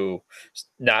begged to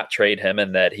not trade him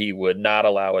and that he would not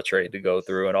allow a trade to go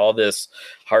through, and all this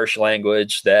harsh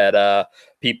language that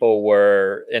people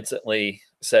were instantly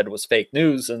said was fake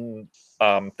news and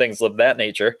things of that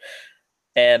nature.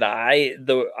 And I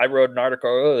wrote an article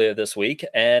earlier this week,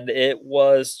 and it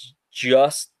was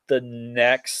just the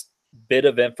next bit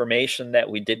of information that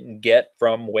we didn't get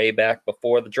from way back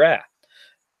before the draft.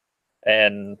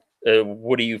 And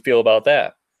what do you feel about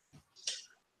that?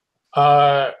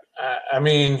 I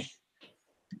mean,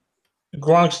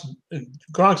 Gronk's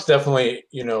definitely,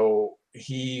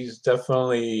 he's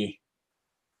definitely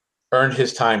earned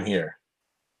his time here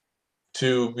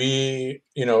to be,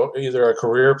 either a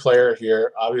career player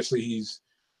here. Obviously,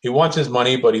 he wants his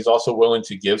money, but he's also willing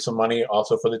to give some money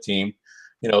also for the team.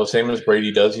 Same as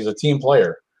Brady does. He's a team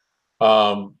player,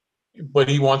 but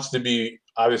he wants to be,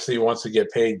 obviously, he wants to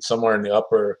get paid somewhere in the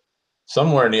upper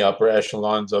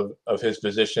echelons of his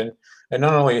position. And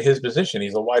not only his position,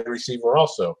 he's a wide receiver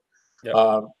also.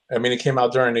 Yep. It came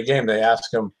out during the game. They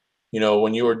asked him,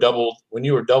 when you were doubled in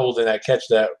that catch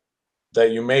that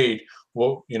you made,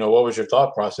 what was your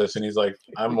thought process? And he's like,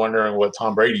 I'm wondering what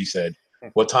Tom Brady said,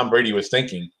 what Tom Brady was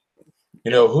thinking.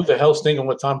 Who the hell's thinking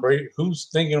what Tom Brady? Who's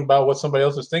thinking about what somebody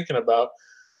else is thinking about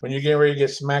when you're getting ready to get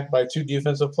smacked by two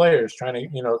defensive players trying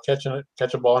to,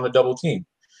 catch a ball in a double team?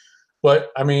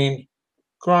 But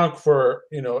Gronk, for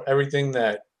everything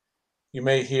that you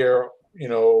may hear,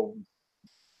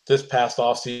 this past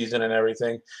off season and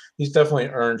everything, he's definitely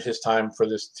earned his time for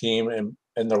this team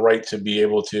and the right to be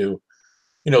able to,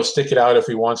 stick it out if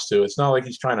he wants to. It's not like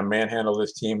he's trying to manhandle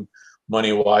this team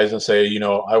money wise and say,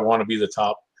 I want to be the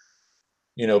top,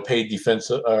 paid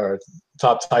defensive or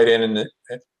top tight end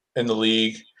in the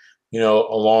league,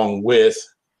 along with,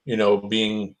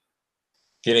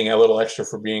 getting a little extra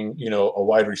for being, a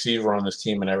wide receiver on this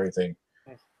team and everything.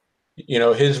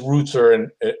 His roots are in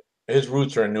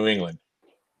New England.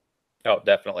 Oh,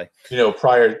 definitely.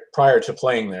 Prior to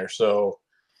playing there. So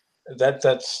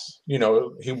that's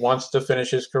he wants to finish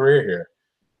his career here.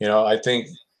 I think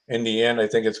in the end,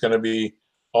 it's going to be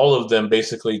all of them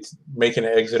basically making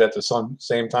an exit at the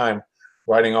same time,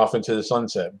 riding off into the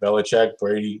sunset. Belichick,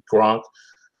 Brady, Gronk.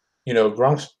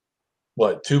 Gronk's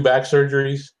what, 2 back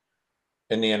surgeries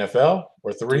in the NFL,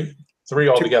 or 3? 3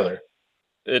 altogether.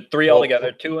 3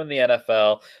 altogether, 2 in the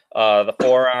NFL. The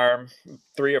forearm,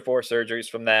 3 or 4 surgeries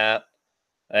from that,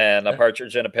 and a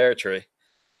partridge in a pear tree.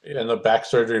 And the back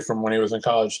surgery from when he was in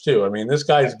college too. This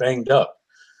guy's banged up.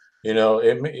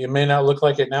 It may not look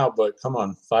like it now, but come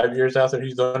on, 5 years after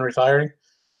he's done retiring,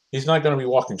 he's not going to be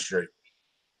walking straight.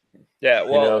 Yeah,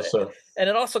 well, and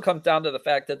it also comes down to the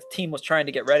fact that the team was trying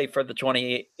to get ready for the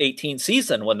 2018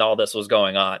 season when all this was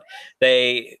going on.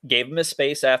 They gave him his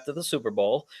space after the Super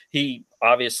Bowl. He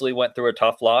obviously went through a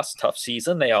tough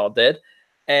season. They all did.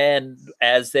 And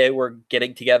as they were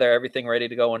getting together, everything ready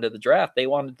to go into the draft, they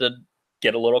wanted to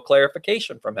get a little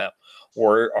clarification from him.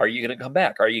 Or are you going to come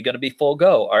back? Are you going to be full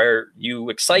go? Are you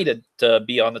excited to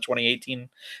be on the 2018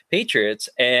 Patriots?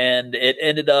 And it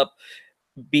ended up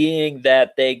being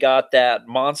that they got that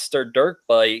monster dirt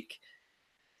bike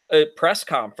press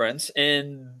conference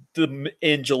in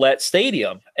Gillette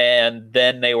Stadium. And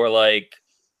then they were like,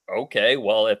 okay,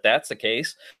 well, if that's the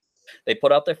case, they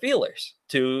put out their feelers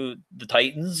to the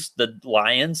Titans, the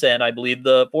Lions, and I believe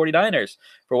the 49ers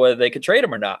for whether they could trade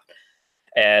him or not.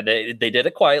 And they did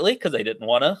it quietly because they didn't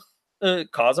want to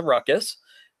cause a ruckus.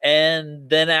 And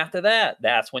then after that,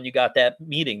 that's when you got that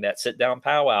meeting, that sit-down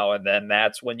powwow, and then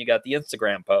that's when you got the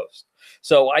Instagram post.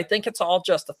 So I think it's all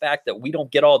just the fact that we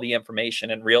don't get all the information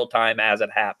in real time as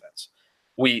it happens.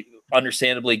 We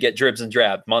understandably get dribs and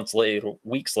drabs months later,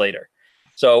 weeks later.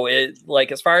 So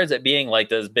as far as it being like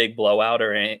this big blowout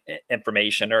or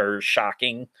information or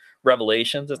shocking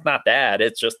revelations, it's not that.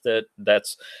 It's just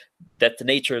that's the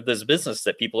nature of this business,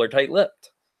 that people are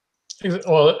tight-lipped.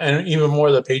 Well, and even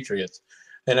more the Patriots.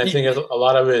 And I think a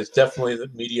lot of it is definitely the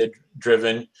media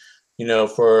driven, we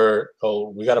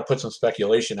got to put some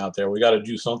speculation out there. We got to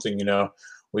do something,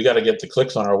 we got to get the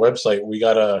clicks on our website. We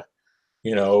got to,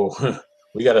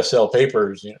 we got to sell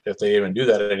papers, if they even do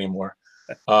that anymore.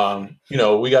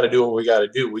 We got to do what we got to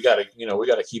do. We got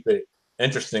to keep it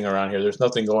interesting around here. There's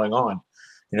nothing going on.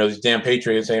 These damn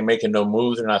Patriots ain't making no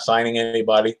moves. They're not signing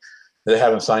anybody. They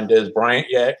haven't signed Dez Bryant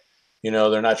yet.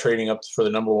 They're not trading up for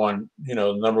the number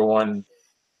one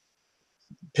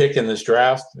pick in this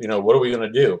draft. What are we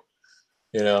going to do?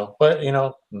 But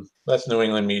that's New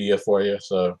England media for you.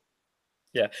 So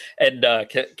yeah. And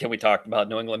can we talk about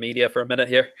New England media for a minute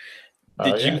here?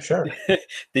 Sure.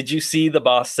 Did you see the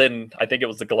Boston, I think it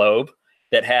was the Globe,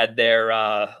 that had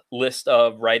their list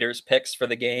of writers' picks for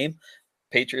the game?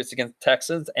 Patriots against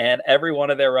Texans, and every one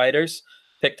of their writers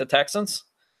picked the Texans.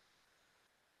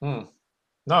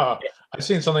 No, I've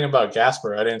seen something about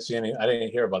Gasper. I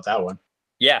didn't hear about that one.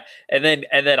 Yeah, and then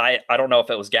I don't know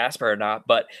if it was Gasper or not,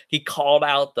 but he called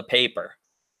out the paper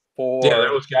for. Yeah,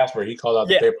 that was Gasper. He called out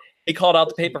the paper. He called out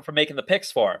the paper for making the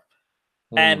picks for him,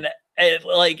 and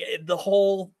the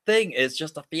whole thing is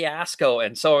just a fiasco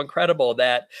and so incredible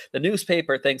that the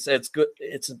newspaper thinks it's good,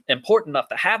 it's important enough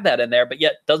to have that in there, but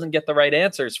yet doesn't get the right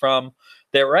answers from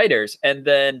their writers, and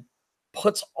then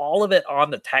puts all of it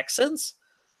on the Texans.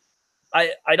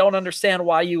 I don't understand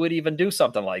why you would even do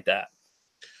something like that.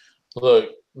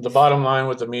 Look, the bottom line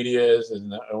with the media is,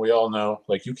 and we all know,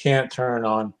 like, you can't turn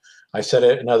on, I said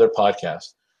it in another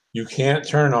podcast, you can't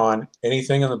turn on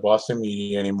anything in the Boston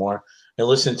media anymore and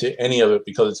listen to any of it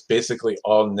because it's basically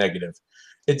all negative.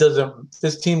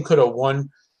 This team could have won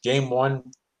game 1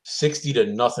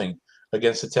 60-0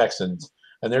 against the Texans,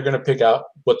 and they're going to pick out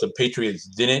what the Patriots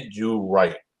didn't do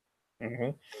right.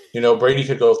 Mm-hmm. Brady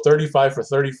could go 35 for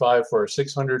 35 for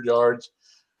 600 yards,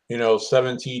 7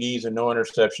 TDs and no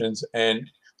interceptions, and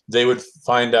they would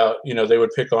find out, they would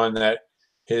pick on that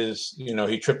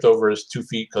he tripped over his 2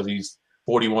 feet because he's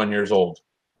 41 years old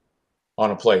on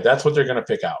a play. That's what they're going to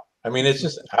pick out. I mean, it's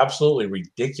just absolutely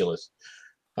ridiculous.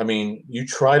 I mean, you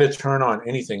try to turn on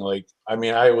anything.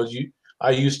 I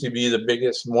used to be the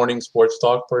biggest morning sports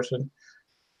talk person.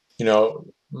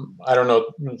 I don't know.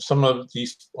 Some of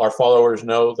our followers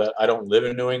know that I don't live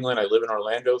in New England. I live in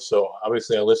Orlando. So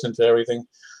obviously I listen to everything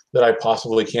that I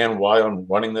possibly can while I'm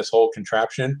running this whole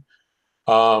contraption.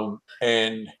 And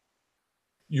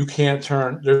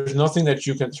there's nothing that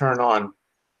you can turn on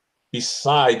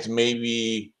besides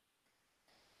maybe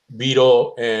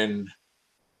Beetle and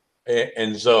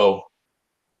Zoe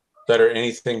that are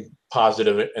anything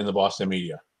positive in the Boston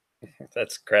media.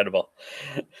 That's incredible.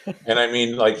 And I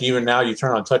mean, like, even now you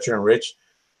turn on Toucher and Rich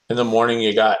in the morning,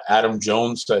 you got Adam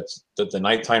Jones, that's the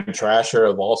nighttime trasher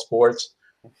of all sports,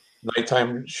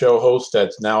 nighttime show host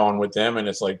that's now on with them. And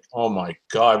it's like, oh my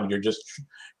God, you're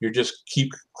just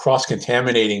keep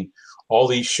cross-contaminating all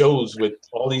these shows with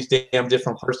all these damn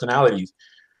different personalities.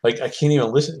 Like, I can't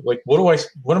even listen. Like, what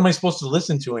am I supposed to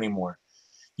listen to anymore?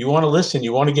 You want to listen,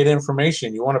 you want to get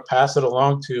information, you want to pass it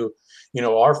along to,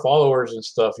 our followers and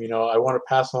stuff. I want to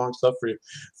pass along stuff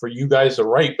for you guys to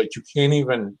write, but you can't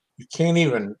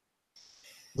even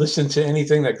listen to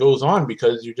anything that goes on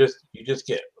because you just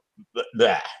get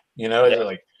that, It's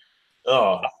like,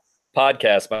 oh,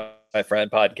 podcast, my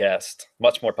friend, podcast,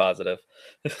 much more positive.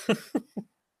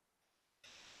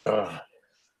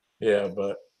 Yeah,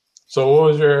 but so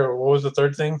what was the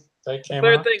third thing that came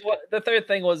out? The third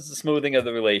thing was the smoothing of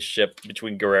the relationship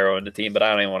between Guerrero and the team, but I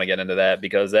don't even want to get into that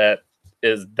because that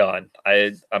is done.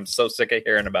 I'm so sick of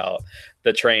hearing about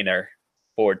the trainer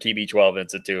for TB12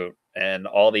 Institute and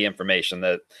all the information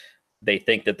that they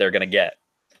think that they're going to get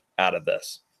out of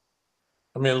this.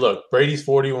 I mean, look, Brady's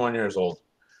 41 years old.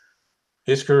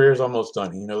 His career is almost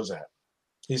done. He knows that.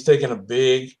 He's taken a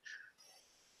big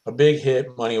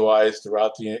hit money-wise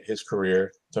throughout his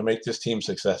career to make this team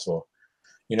successful.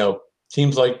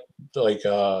 Teams like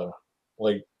the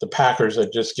Packers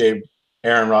that just gave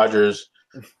Aaron Rodgers,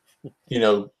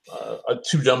 2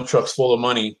 dump trucks full of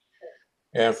money,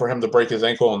 and for him to break his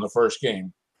ankle in the first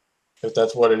game, if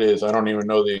that's what it is. I don't even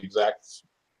know the exact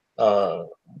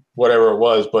whatever it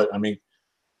was, but I mean,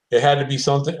 it had to be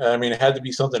something. I mean, it had to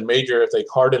be something major if they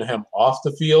carted him off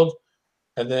the field,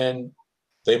 and then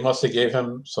they must have gave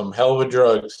him some hell of a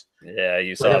drugs. Yeah,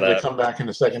 you saw that. To come back in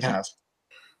the second half.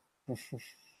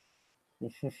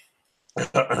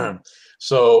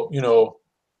 So,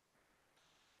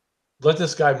 let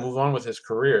this guy move on with his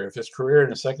career. If his career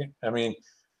in a second, I mean,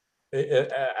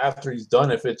 after he's done,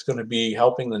 if it's going to be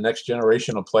helping the next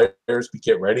generation of players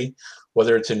get ready,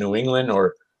 whether it's in New England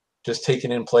or just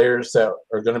taking in players that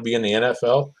are going to be in the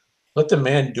NFL, let the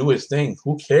man do his thing.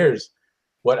 Who cares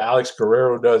what Alex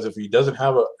Guerrero does if he doesn't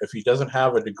have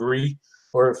a degree,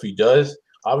 or if he does?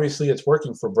 Obviously, it's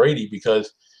working for Brady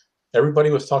because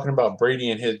everybody was talking about Brady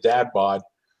and his dad bod,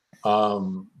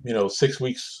 6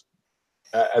 weeks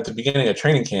at the beginning of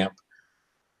training camp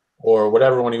or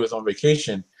whatever when he was on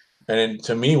vacation. And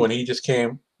to me, when he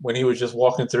was just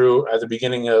walking through at the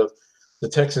beginning of the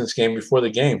Texans game before the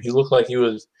game, he looked like he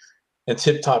was in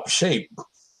tip-top shape.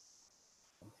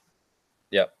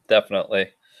 Yep, definitely.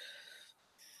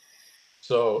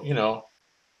 So,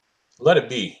 let it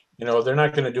be. They're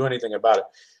not going to do anything about it.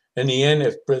 In the end,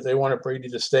 if they wanted Brady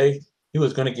to stay, he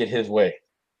was going to get his way.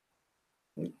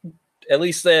 At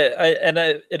least,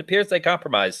 it appears they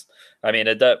compromised. I mean,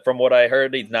 from what I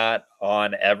heard, he's not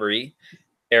on every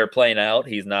airplane out.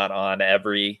 He's not on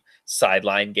every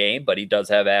sideline game, but he does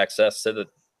have access to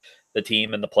the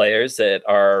team and the players that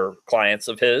are clients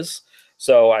of his.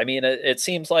 So, I mean, it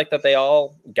seems like that they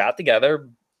all got together,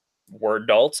 were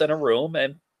adults in a room,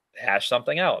 and hashed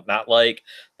something out. Not like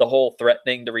the whole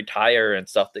threatening to retire and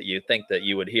stuff that you think that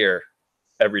you would hear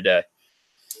every day.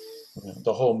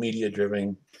 The whole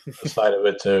media-driven side of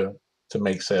it to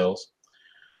make sales.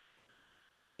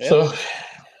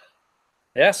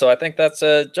 Yeah. So I think that's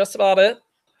just about it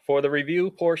for the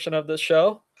review portion of this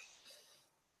show.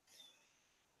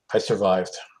 I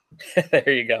survived. There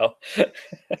you go.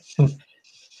 I'm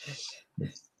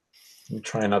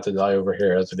trying not to die over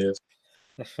here as it is.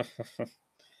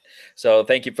 So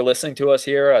thank you for listening to us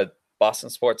here at Boston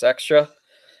Sports Extra.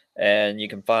 And you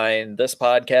can find this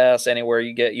podcast anywhere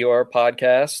you get your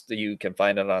podcast. You can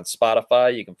find it on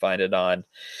Spotify. You can find it on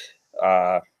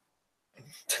I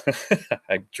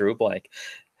drew a blank.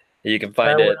 You can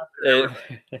find it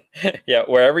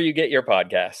wherever you get your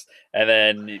podcast. And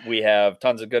then we have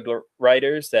tons of good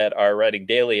writers that are writing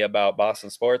daily about Boston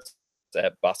sports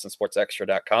at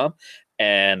bostonsportsextra.com.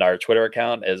 And our Twitter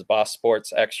account is Boss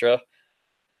Sports Extra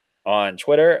on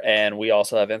Twitter. And we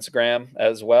also have Instagram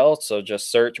as well. So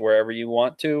just search wherever you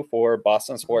want to for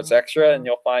Boston Sports Extra and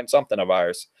you'll find something of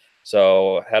ours.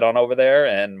 So head on over there.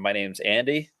 And my name's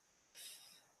Andy.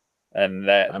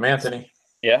 And I'm Anthony.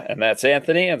 Yeah, and that's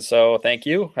Anthony. And so thank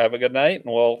you. Have a good night.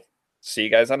 And we'll see you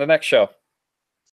guys on the next show.